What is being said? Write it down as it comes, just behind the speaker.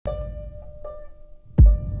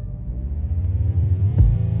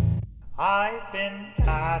I've been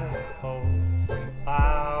catapulted from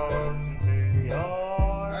clouds into your...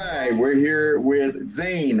 Hi, we're here with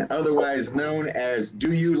Zane, otherwise known as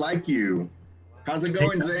Do You Like You? How's it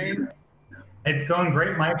going, Zane? It's going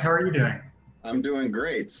great, Mike. How are you doing? I'm doing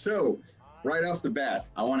great. So, right off the bat,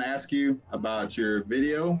 I want to ask you about your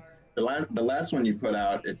video. The last one you put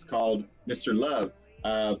out, it's called Mr. Love.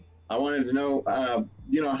 I wanted to know,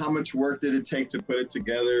 how much work did it take to put it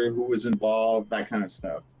together? Who was involved? That kind of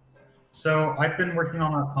stuff. So I've been working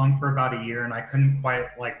on that song for about a year, and I couldn't quite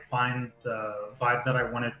find the vibe that I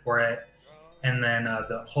wanted for it. And then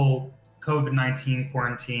the whole COVID-19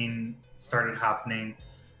 quarantine started happening.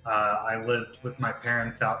 I lived with my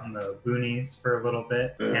parents out in the boonies for a little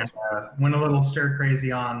bit and went a little stir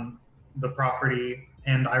crazy on the property.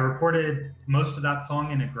 And I recorded most of that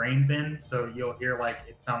song in a grain bin, so you'll hear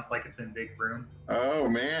it sounds like it's in a big room. Oh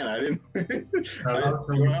man, I didn't.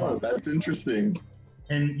 Wow, that's interesting.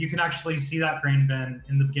 And you can actually see that grain bin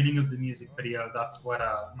in the beginning of the music video. That's what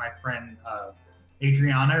my friend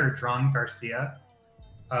Adriana or Dron Garcia,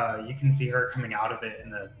 you can see her coming out of it in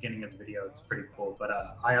the beginning of the video. It's pretty cool. But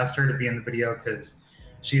I asked her to be in the video because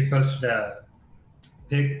she had posted a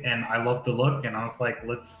pic and I loved the look, and I was like,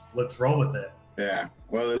 let's roll with it. Yeah,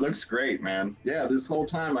 well, it looks great, man. Yeah, this whole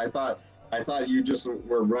time I thought you just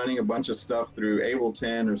were running a bunch of stuff through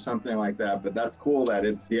Ableton or something like that, but that's cool that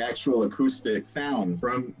it's the actual acoustic sound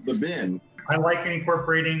from the bin. I like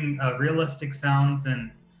incorporating realistic sounds and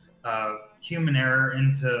human error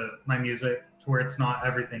into my music to where it's not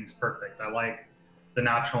everything's perfect. I like the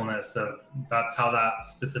naturalness of that's how that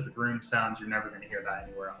specific room sounds. You're never going to hear that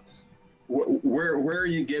anywhere else. Where are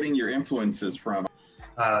you getting your influences from?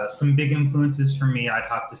 Some big influences for me, I'd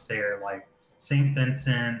have to say, are like St.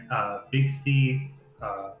 Vincent, Big Thief,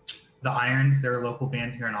 The Irons. They're a local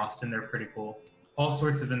band here in Austin. They're pretty cool. All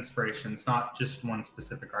sorts of inspirations, not just one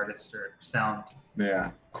specific artist or sound.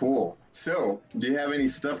 Yeah, cool. So, do you have any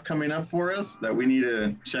stuff coming up for us that we need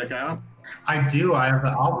to check out? I do. I have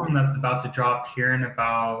an album that's about to drop here in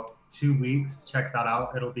about 2 weeks. Check that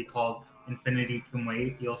out. It'll be called Infinity Can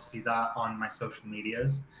Wait. You'll see that on my social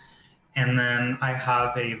medias. And then I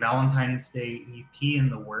have a Valentine's Day EP in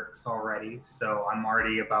the works already. So I'm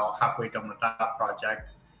already about halfway done with that project.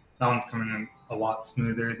 That one's coming in a lot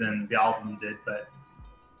smoother than the album did. But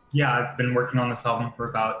yeah, I've been working on this album for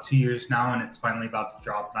about 2 years now, and it's finally about to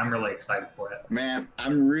drop. And I'm really excited for it. Man,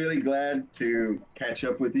 I'm really glad to catch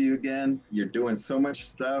up with you again. You're doing so much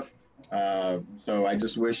stuff. So I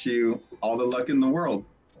just wish you all the luck in the world.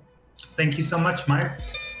 Thank you so much, Mike.